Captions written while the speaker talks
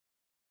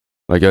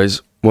Hi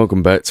guys,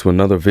 welcome back to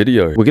another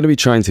video. We're going to be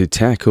trying to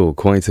tackle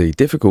quite a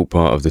difficult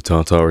part of the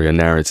Tartaria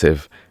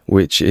narrative,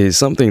 which is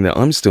something that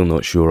I'm still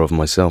not sure of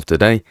myself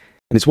today,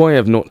 and it's why I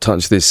have not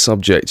touched this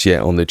subject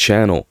yet on the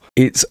channel.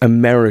 It's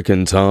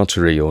American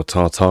Tartary, or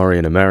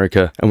Tartarian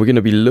America, and we're going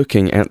to be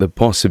looking at the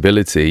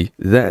possibility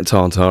that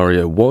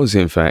Tartaria was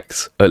in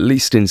fact, at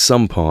least in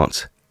some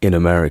part, in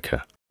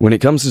America. When it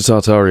comes to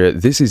Tartaria,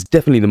 this is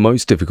definitely the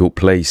most difficult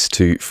place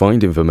to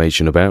find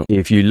information about.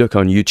 If you look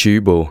on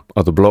YouTube or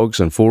other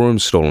blogs and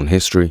forums, Stolen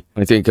History,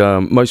 I think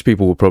most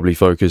people will probably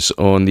focus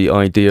on the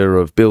idea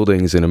of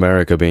buildings in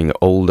America being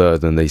older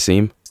than they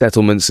seem.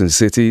 Settlements and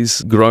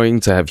cities growing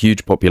to have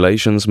huge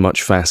populations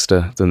much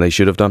faster than they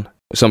should have done.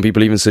 Some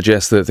people even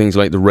suggest that things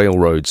like the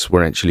railroads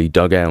were actually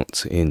dug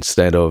out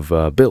instead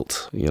of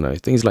built,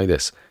 things like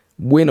this.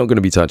 We're not going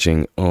to be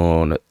touching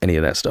on any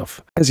of that stuff.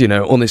 As you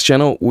know, on this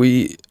channel,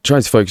 we try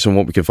to focus on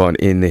what we can find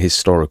in the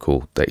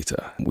historical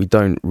data. We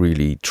don't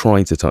really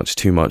try to touch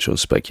too much on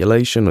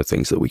speculation or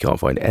things that we can't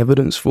find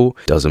evidence for.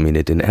 Doesn't mean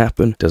it didn't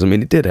happen. Doesn't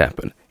mean it did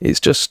happen. It's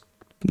just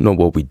not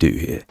what we do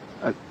here.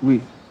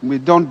 We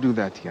don't do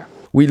that here.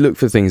 We look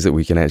for things that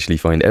we can actually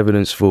find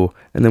evidence for,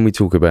 and then we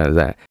talk about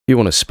that. If you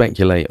want to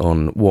speculate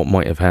on what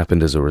might have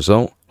happened as a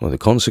result, or the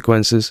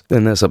consequences,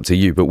 then that's up to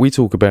you. But we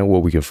talk about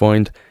what we can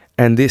find.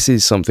 And this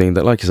is something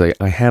that, like I say,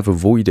 I have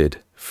avoided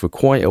for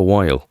quite a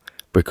while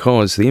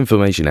because the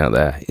information out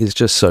there is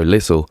just so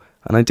little,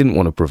 and I didn't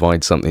want to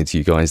provide something to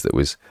you guys that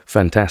was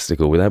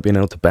fantastical without being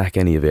able to back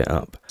any of it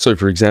up. So,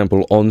 for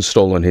example, on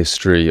Stolen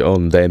History,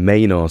 on their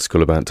main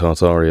article about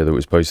Tartaria that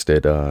was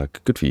posted a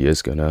good few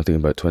years ago now, I think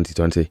about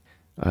 2020,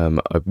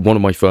 one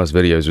of my first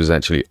videos was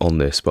actually on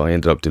this, but I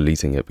ended up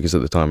deleting it because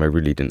at the time I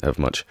really didn't have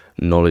much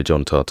knowledge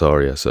on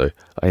Tartaria, so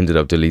I ended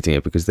up deleting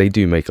it because they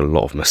do make a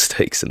lot of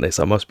mistakes in this,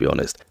 I must be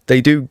honest.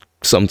 They do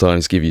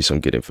sometimes give you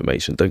some good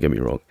information, don't get me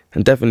wrong,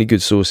 and definitely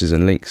good sources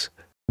and links.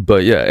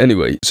 But yeah,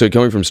 anyway, so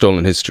coming from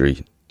Stolen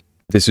History,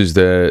 this is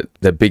their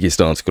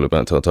biggest article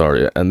about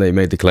Tartaria, and they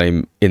made the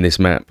claim in this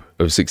map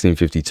of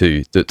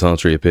 1652 that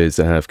Tartary appears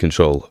to have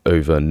control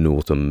over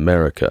North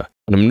America.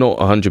 And I'm not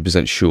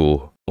 100%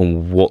 sure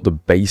on what the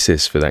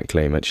basis for that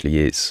claim actually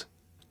is.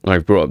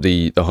 I've brought up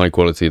the high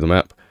quality of the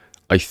map.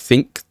 I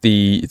think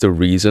the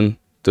reason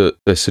that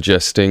they're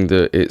suggesting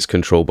that it's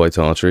controlled by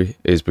Tartary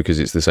is because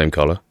it's the same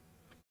color,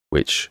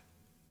 which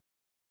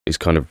is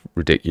kind of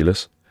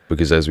ridiculous,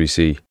 because as we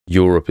see,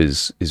 Europe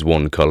is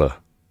one color.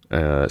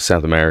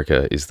 South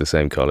America is the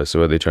same color.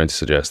 So are they trying to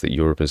suggest that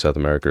Europe and South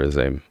America are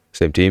the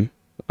same team?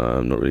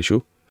 I'm not really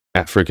sure.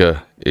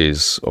 Africa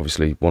is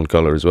obviously one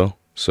color as well.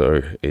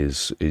 So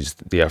is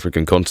the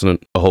African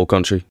continent a whole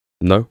country?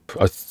 No.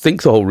 I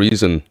think the whole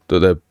reason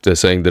that they're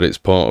saying that it's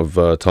part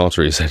of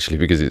Tartary is actually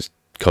because it's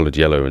coloured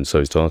yellow, and so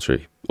is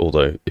Tartary.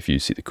 Although if you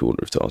see the corner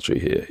of Tartary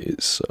here,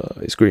 it's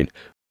green.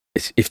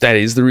 If that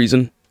is the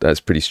reason, that's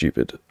pretty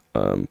stupid.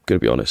 I'm gonna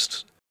be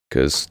honest,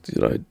 because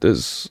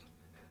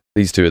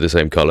these two are the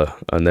same colour,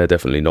 and they're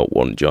definitely not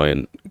one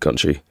giant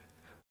country.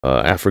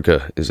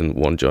 Africa isn't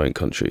one giant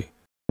country.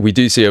 We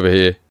do see over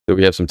here that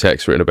we have some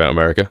text written about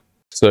America.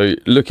 So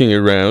looking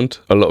around,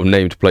 a lot of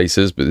named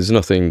places, but there's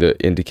nothing that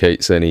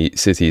indicates any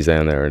cities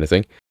down there or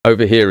anything.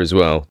 Over here as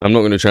well, I'm not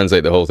going to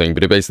translate the whole thing,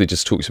 but it basically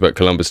just talks about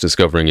Columbus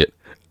discovering it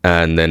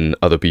and then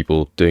other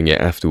people doing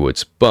it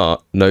afterwards.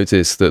 But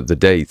notice that the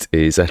date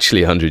is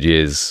actually 100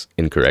 years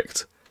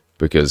incorrect,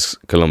 because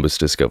Columbus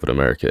discovered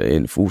America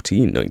in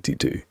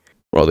 1492.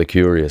 Rather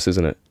curious,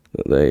 isn't it?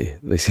 That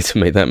they seem to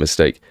make that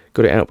mistake.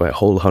 Got it out by a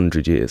whole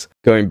 100 years.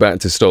 Going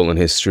back to Stolen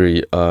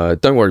History,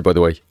 don't worry, by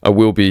the way, I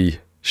will be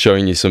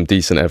showing you some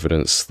decent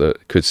evidence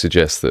that could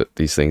suggest that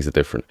these things are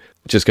different.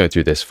 Just going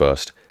through this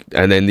first.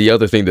 And then the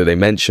other thing that they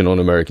mention on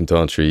American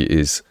Tartary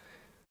is,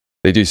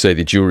 they do say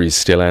the jury is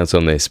still out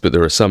on this, but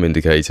there are some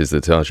indicators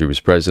that Tartary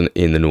was present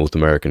in the North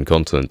American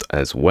continent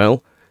as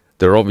well.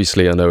 There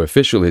obviously are no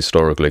official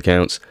historical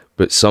accounts,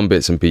 but some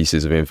bits and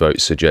pieces of info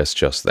suggest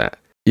just that.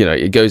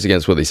 It goes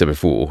against what they said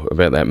before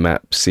about that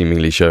map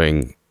seemingly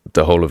showing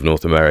the whole of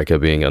North America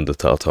being under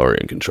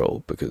Tartarian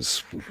control,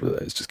 because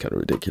it's just kind of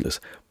ridiculous.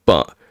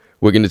 But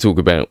we're going to talk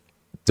about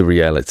the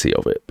reality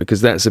of it, because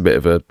that's a bit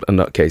of a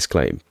nutcase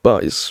claim,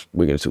 but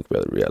we're going to talk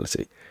about the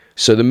reality.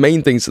 So the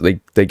main things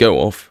that they go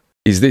off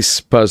is this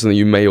person that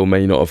you may or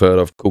may not have heard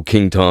of called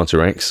King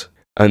Tartarrax.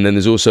 And then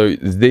there's also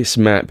this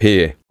map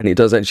here, and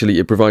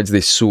it provides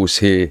this source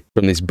here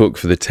from this book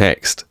for the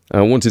text.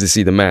 I wanted to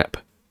see the map,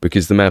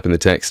 because the map and the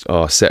text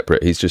are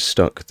separate. He's just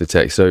stuck the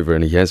text over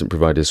and he hasn't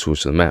provided a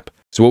source of the map.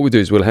 So what we'll do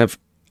is we'll have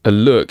a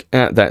look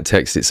at that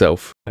text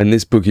itself. And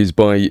this book is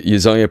by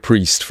Uzziah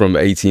Priest from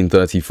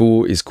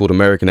 1834. It's called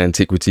American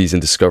Antiquities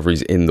and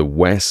Discoveries in the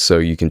West, so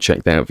you can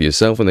check that out for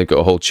yourself. And they've got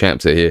a whole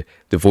chapter here,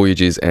 the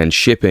voyages and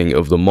shipping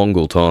of the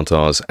Mongol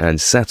Tartars and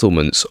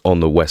settlements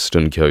on the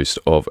western coast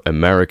of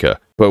America.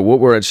 But what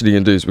we're actually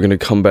going to do is we're going to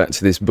come back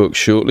to this book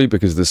shortly,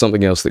 because there's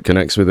something else that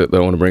connects with it that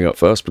I want to bring up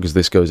first, because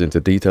this goes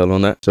into detail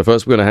on that. So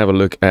first we're going to have a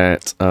look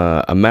at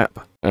a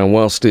map. And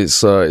whilst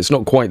it's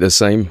not quite the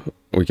same,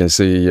 we can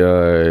see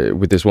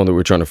with this one that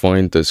we're trying to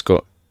find that's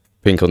got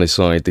pink on this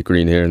side, the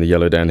green here, and the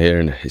yellow down here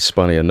in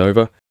Hispania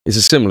Nova. It's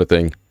a similar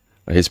thing.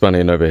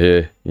 Hispania Nova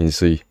here, you can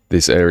see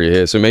this area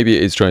here. So maybe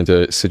it is trying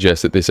to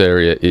suggest that this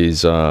area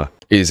is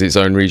its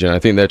own region. I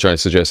think they're trying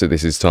to suggest that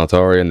this is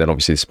Tartaria, and then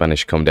obviously the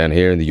Spanish come down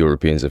here and the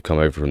Europeans have come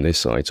over from this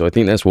side. So I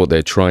think that's what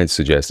they're trying to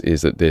suggest,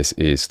 is that this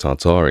is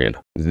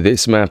Tartarian.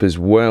 This map as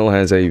well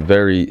has a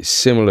very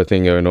similar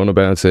thing going on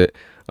about it.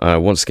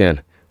 Once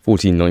again,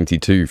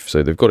 1492,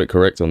 so they've got it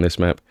correct on this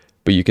map.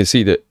 But you can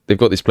see that they've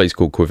got this place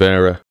called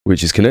Quivira,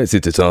 which is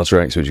connected to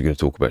Tartarrax, which we're going to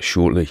talk about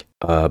shortly.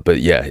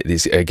 But yeah, it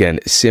is, again,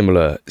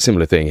 similar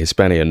thing.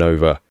 Hispania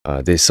Nova,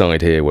 this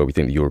side here where we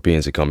think the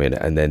Europeans are coming,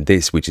 and then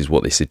this, which is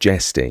what they're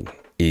suggesting,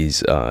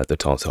 is the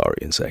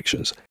Tartarian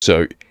sections.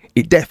 So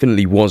it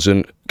definitely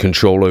wasn't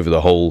control over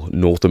the whole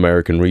North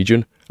American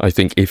region. I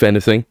think, if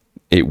anything,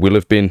 it will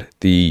have been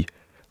the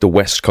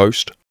West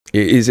Coast.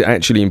 It is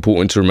actually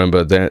important to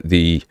remember that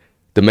the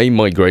main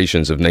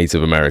migrations of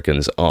Native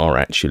Americans are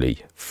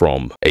actually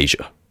from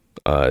Asia.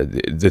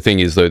 The thing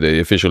is, though,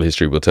 the official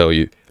history will tell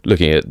you,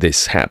 looking at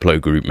this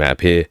haplogroup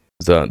map here,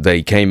 that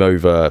they came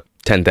over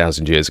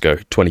 10,000 years ago,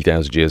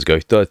 20,000 years ago,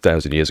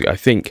 30,000 years ago. I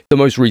think the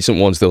most recent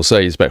ones they'll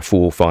say is about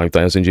 4,000 or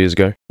 5,000 years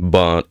ago.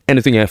 But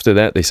anything after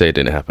that, they say it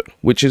didn't happen,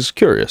 which is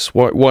curious.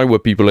 Why were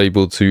people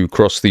able to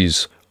cross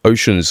these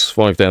oceans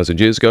 5,000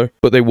 years ago,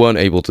 but they weren't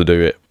able to do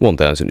it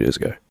 1,000 years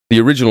ago? The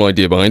original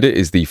idea behind it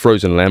is the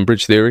frozen land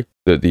bridge theory,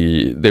 that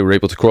they were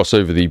able to cross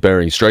over the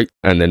Bering Strait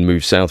and then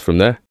move south from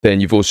there. Then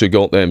you've also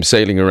got them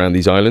sailing around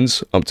these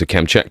islands up to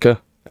Kamchatka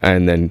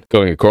and then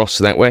going across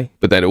that way.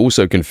 But that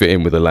also can fit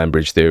in with the land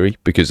bridge theory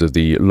because of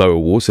the lower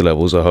water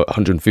levels are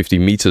 150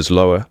 meters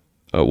lower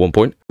at one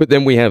point. But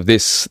then we have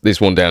this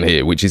one down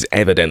here, which is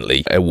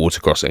evidently a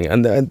water crossing.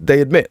 And they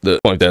admit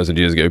that 5,000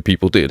 years ago,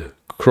 people did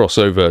cross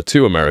over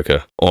to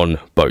America on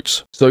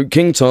boats. So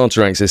King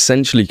Tartarrax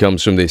essentially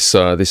comes from this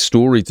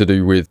story to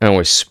do with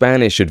our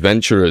Spanish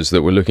adventurers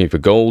that were looking for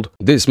gold.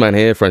 This man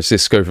here,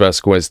 Francisco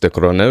Vasquez de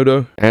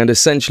Coronado, and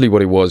essentially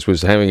what it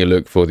was having a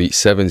look for the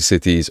 7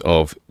 cities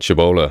of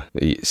Cibola,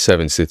 the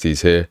 7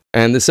 cities here.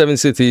 And the 7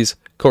 cities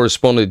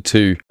corresponded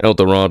to El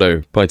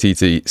Dorado,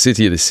 Paititi,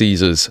 City of the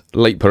Caesars,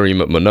 Lake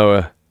Parima,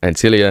 Manoa,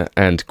 Antilia,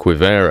 and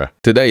Quivira.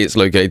 Today it's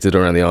located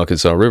around the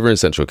Arkansas River in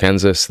central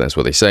Kansas, that's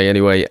what they say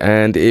anyway,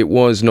 and it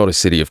was not a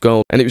city of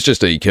gold, and it was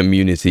just a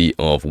community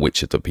of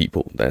Wichita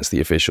people. That's the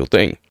official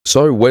thing.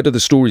 So where do the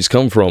stories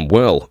come from?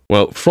 Well,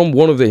 from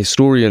one of the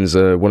historians,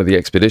 one of the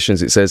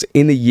expeditions, it says,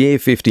 in the year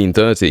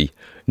 1530,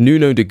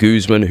 Nuno de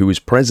Guzman, who was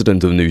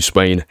president of New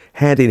Spain,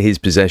 had in his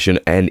possession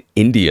an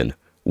Indian,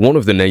 one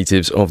of the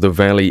natives of the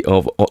valley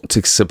of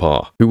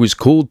Oaxaca, who was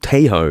called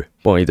Tejo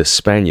by the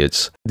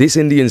Spaniards. This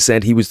Indian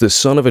said he was the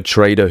son of a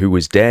trader who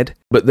was dead,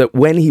 but that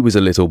when he was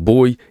a little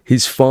boy,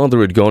 his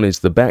father had gone into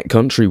the back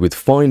country with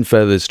fine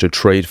feathers to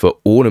trade for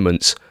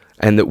ornaments,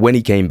 and that when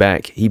he came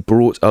back, he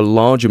brought a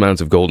large amount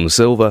of gold and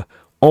silver,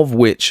 of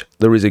which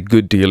there is a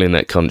good deal in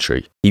that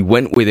country. He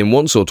went with him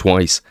once or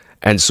twice,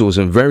 and saw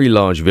some very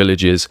large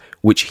villages,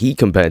 which he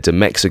compared to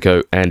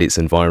Mexico and its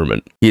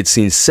environment. He had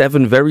seen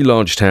 7 very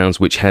large towns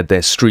which had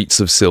their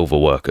streets of silver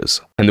workers.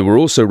 And there were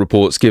also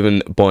reports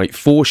given by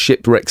 4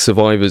 shipwrecked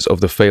survivors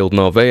of the failed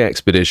Narvaez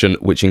expedition,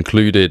 which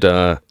included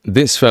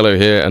this fellow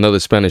here, another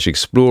Spanish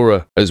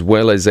explorer, as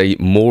well as a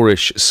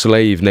Moorish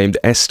slave named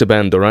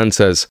Esteban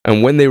Dorantes.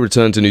 And when they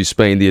returned to New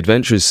Spain, the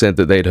adventurers said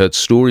that they had heard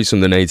stories from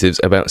the natives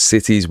about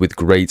cities with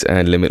great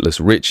and limitless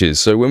riches.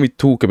 So when we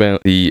talk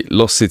about the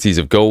lost cities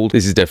of gold,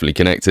 this is definitely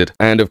connected.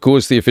 And of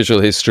course, the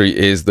official history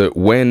is that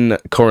when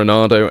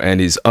Coronado and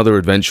his other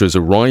adventurers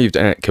arrived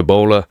at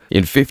Cibola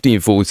in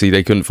 1540,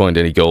 they couldn't find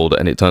any gold,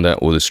 and it turned out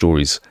all the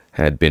stories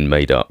had been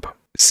made up.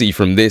 See,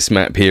 from this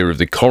map here of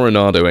the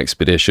Coronado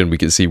expedition, we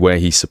can see where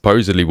he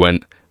supposedly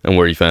went and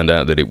where he found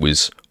out that it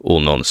was all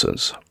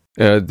nonsense.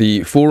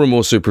 The forum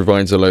also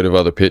provides a load of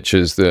other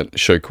pictures that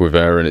show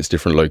Quivira and its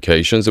different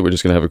locations that we're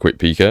just going to have a quick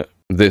peek at.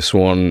 This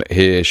one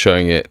here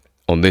showing it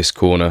on this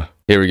corner.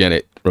 Here again,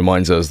 it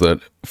reminds us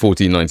that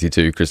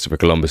 1492 Christopher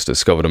Columbus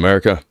discovered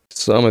America.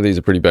 Some of these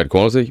are pretty bad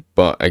quality,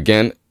 but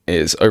again,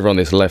 it's over on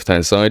this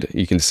left-hand side.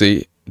 You can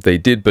see they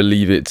did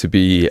believe it to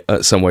be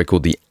somewhere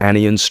called the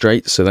Anian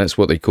Strait, so that's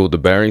what they called the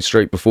Bering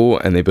Strait before,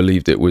 and they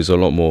believed it was a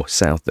lot more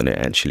south than it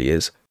actually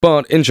is.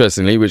 But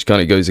interestingly, which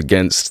kind of goes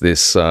against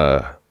this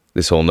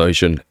this whole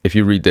notion, if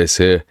you read this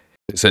here,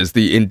 it says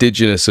the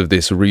indigenous of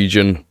this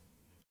region,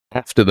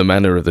 after the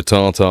manner of the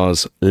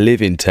Tartars,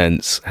 live in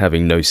tents,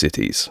 having no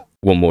cities.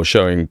 One more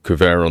showing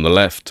Quivira on the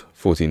left,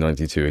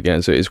 1492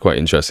 again, so it is quite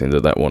interesting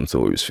that that one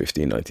thought it was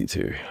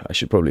 1592. I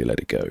should probably let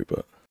it go,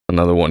 but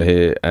another one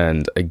here,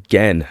 and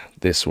again,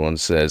 this one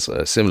says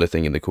a similar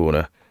thing in the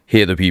corner.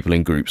 Here the people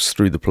in groups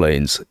through the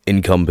plains,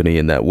 in company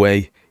in that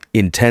way,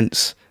 in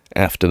tents,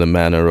 after the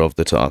manner of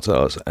the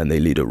Tartars, and they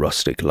lead a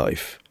rustic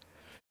life.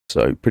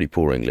 So, pretty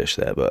poor English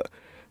there, but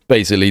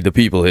basically the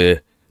people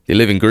here, they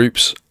live in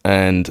groups,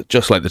 and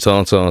just like the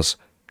Tartars,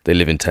 they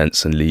live in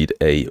tents and lead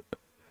a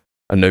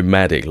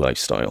nomadic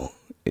lifestyle,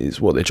 is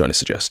what they're trying to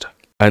suggest.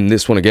 And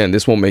this one, again,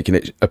 this one making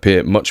it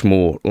appear much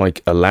more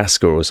like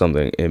Alaska or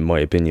something, in my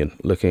opinion.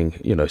 Looking,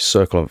 you know,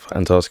 circle of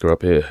Antarctica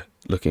up here,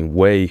 looking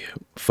way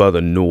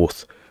further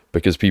north,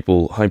 because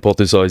people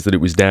hypothesized that it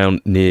was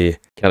down near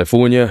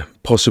California,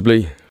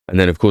 possibly. And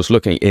then, of course,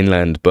 looking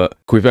inland, but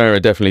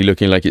Quivira definitely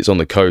looking like it's on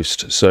the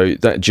coast. So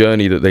that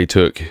journey that they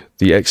took,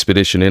 the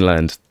expedition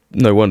inland,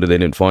 no wonder they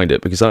didn't find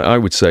it, because I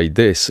would say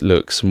this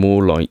looks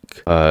more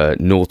like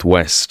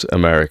Northwest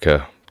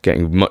America,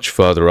 getting much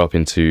further up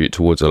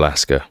towards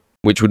Alaska,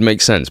 which would make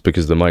sense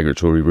because of the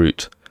migratory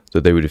route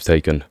that they would have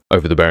taken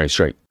over the Bering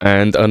Strait.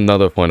 And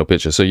another final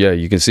picture. So yeah,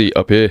 you can see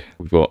up here,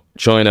 we've got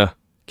China,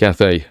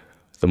 Cathay,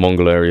 the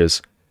Mongol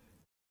areas,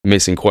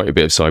 missing quite a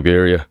bit of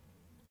Siberia.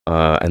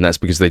 And that's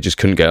because they just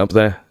couldn't get up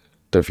there.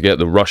 Don't forget,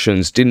 the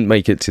Russians didn't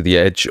make it to the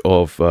edge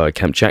of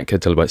Kamchatka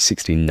till about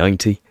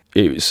 1690.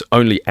 It was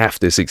only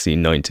after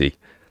 1690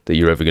 that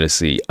you're ever going to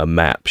see a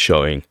map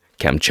showing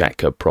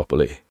Kamchatka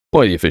properly.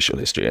 By the official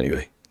history,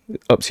 anyway.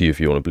 Up to you if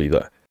you want to believe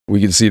that. We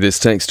can see this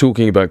text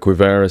talking about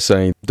Quivira,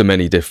 saying the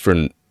many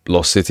different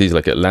lost cities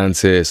like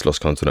Atlantis,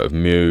 lost continent of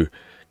Mu,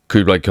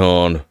 Kublai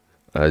Khan,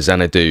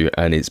 Xanadu,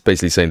 and it's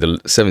basically saying the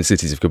 7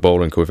 cities of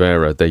Kabul and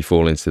Quivira, they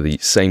fall into the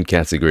same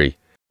category.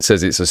 It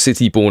says it's a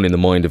city born in the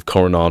mind of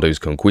Coronado's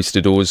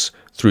conquistadors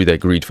through their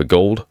greed for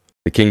gold.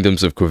 The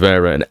kingdoms of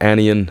Quivira and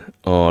Anian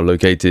are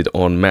located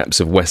on maps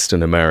of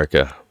Western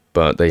America,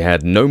 but they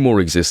had no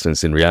more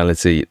existence in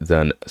reality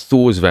than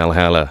Thor's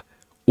Valhalla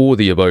or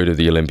the abode of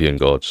the Olympian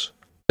gods.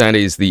 That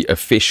is the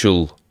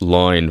official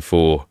line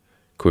for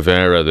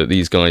Quivira, that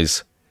these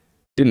guys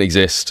didn't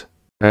exist.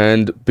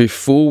 And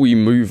before we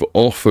move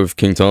off of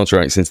King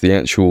Tartarax into the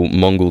actual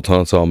Mongol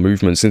Tartar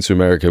movements into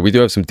America, we do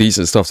have some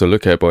decent stuff to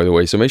look at, by the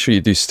way, so make sure you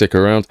do stick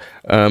around.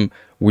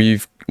 We're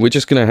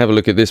just going to have a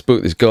look at this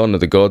book, this Garden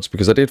of the Gods,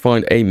 because I did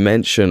find a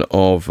mention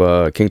of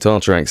King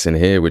Tartarax in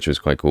here, which was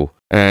quite cool.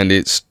 And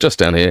it's just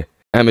down here,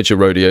 Amateur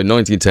Rodeo,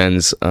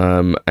 1910s,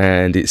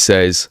 and it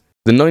says,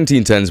 the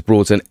 1910s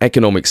brought an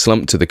economic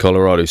slump to the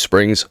Colorado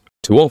Springs.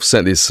 To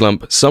offset this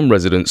slump, some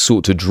residents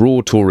sought to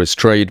draw tourist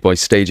trade by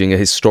staging a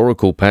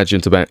historical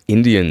pageant about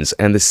Indians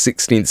and the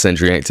 16th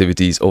century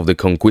activities of the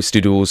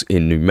conquistadors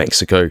in New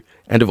Mexico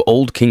and of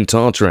old King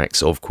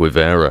Tartarax of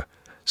Quivira.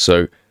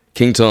 So,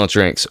 King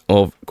Tartarax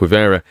of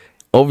Quivira,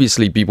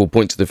 obviously people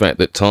point to the fact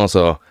that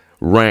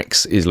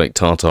Tartarrax is like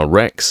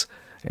Tartarrex,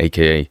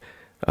 aka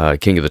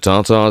King of the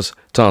Tartars.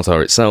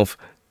 Tartar itself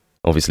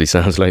obviously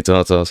sounds like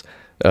Tartars.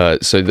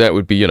 So that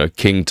would be, you know,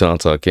 King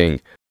Tartar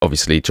King.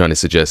 Obviously trying to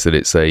suggest that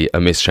it's a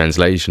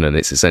mistranslation and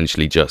it's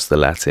essentially just the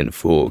Latin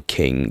for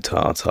King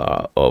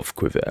Tartar of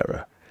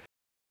Quivira.